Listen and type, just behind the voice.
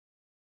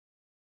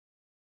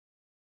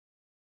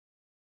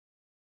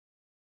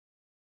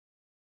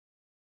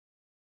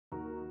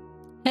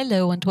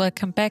Hello and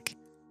welcome back.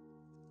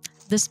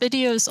 This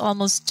video is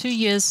almost 2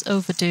 years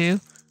overdue,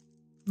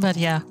 but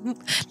yeah,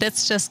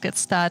 let's just get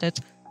started.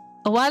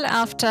 A while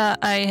after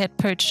I had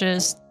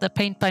purchased the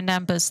Paint by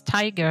Numbers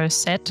Tiger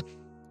set,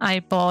 I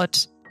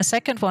bought a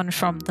second one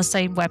from the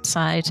same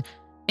website,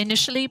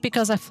 initially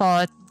because I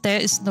thought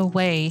there is no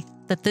way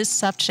that this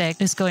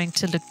subject is going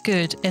to look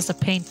good as a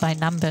paint by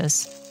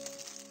numbers.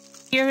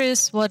 Here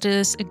is what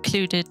is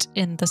included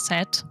in the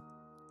set.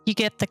 You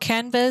get the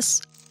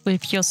canvas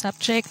with your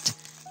subject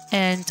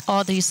and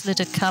all these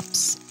little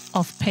cups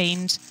of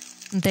paint.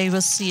 They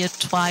will see it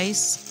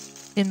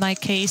twice in my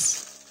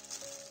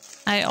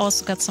case. I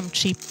also got some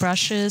cheap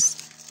brushes,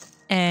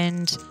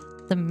 and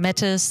the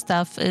metal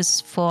stuff is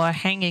for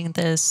hanging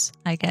this,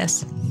 I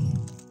guess.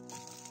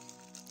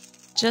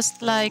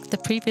 Just like the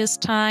previous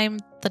time,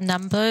 the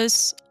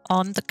numbers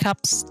on the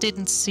cups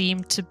didn't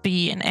seem to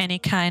be in any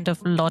kind of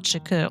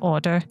logical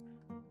order.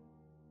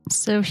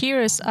 So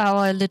here is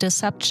our little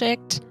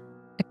subject,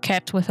 a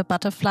cat with a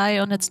butterfly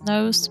on its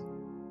nose.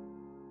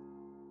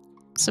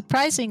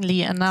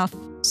 Surprisingly enough,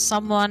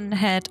 someone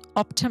had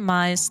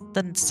optimized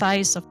the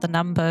size of the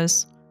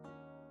numbers.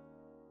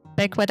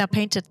 Back when I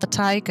painted the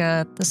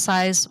tiger, the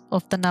size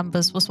of the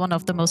numbers was one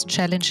of the most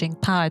challenging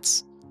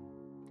parts.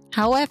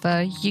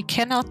 However, you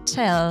cannot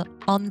tell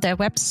on their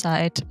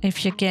website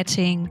if you're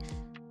getting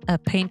a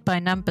paint by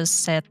numbers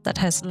set that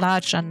has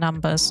larger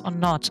numbers or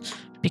not,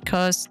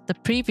 because the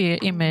preview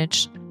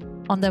image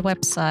on their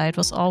website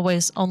was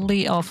always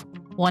only of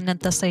one and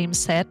the same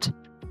set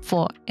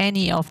for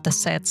any of the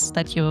sets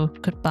that you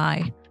could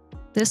buy.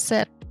 This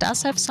set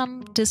does have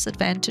some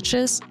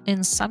disadvantages.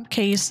 In some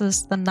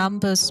cases, the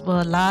numbers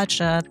were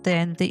larger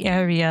than the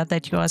area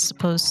that you are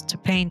supposed to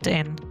paint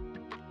in.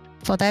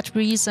 For that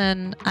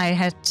reason, I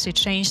had to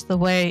change the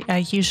way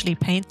I usually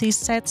paint these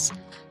sets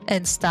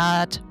and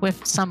start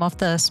with some of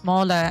the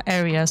smaller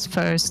areas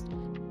first.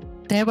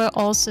 There were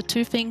also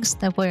two things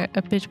that were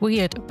a bit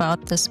weird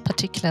about this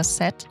particular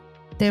set.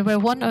 There were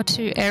one or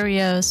two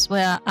areas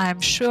where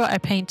I'm sure I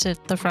painted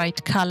the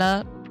right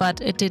color,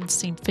 but it didn't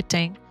seem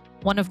fitting.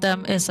 One of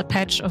them is a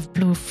patch of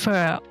blue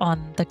fur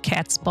on the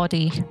cat's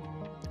body.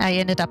 I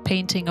ended up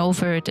painting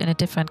over it in a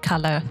different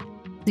color.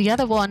 The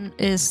other one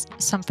is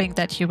something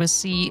that you will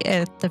see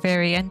at the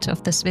very end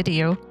of this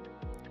video.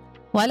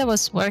 While I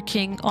was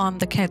working on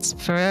the cat's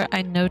fur,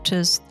 I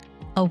noticed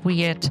a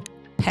weird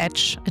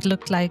patch. It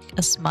looked like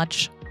a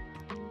smudge.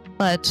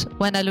 But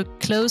when I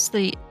looked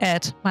closely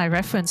at my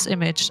reference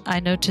image,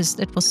 I noticed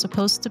it was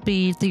supposed to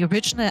be the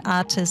original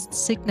artist's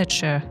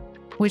signature,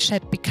 which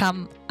had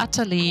become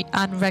utterly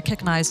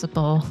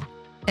unrecognizable.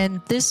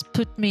 And this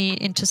put me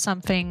into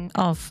something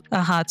of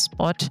a hard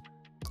spot.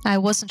 I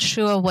wasn't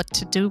sure what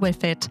to do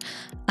with it.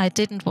 I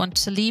didn't want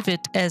to leave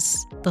it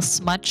as the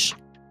smudge.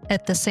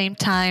 At the same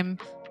time,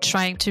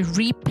 trying to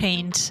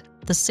repaint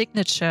the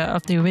signature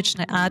of the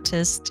original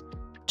artist,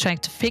 trying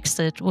to fix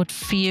it, would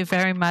feel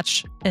very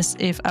much as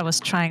if I was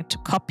trying to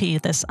copy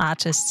this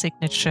artist's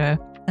signature,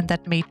 and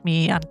that made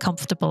me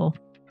uncomfortable.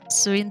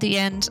 So in the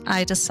end,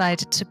 I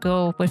decided to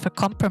go with a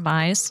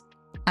compromise.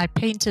 I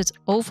painted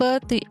over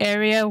the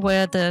area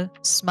where the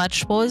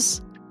smudge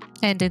was,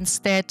 and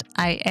instead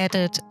I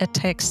added a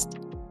text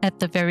at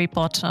the very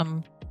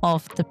bottom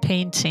of the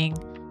painting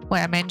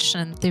where I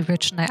mentioned the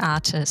original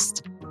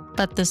artist.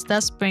 But this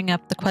does bring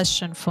up the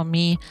question for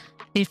me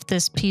if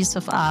this piece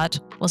of art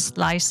was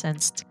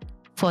licensed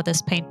for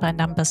this paint by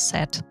numbers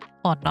set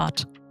or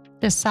not.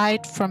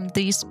 Aside from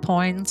these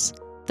points,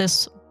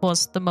 this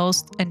was the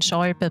most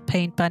enjoyable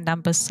paint by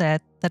numbers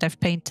set that I've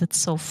painted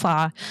so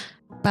far.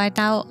 By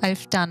now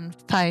I've done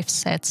 5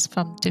 sets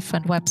from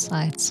different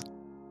websites,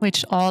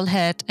 which all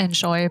had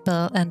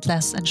enjoyable and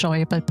less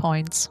enjoyable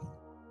points.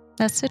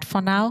 That's it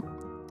for now.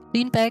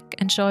 Lean back,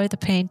 enjoy the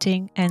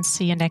painting, and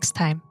see you next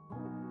time.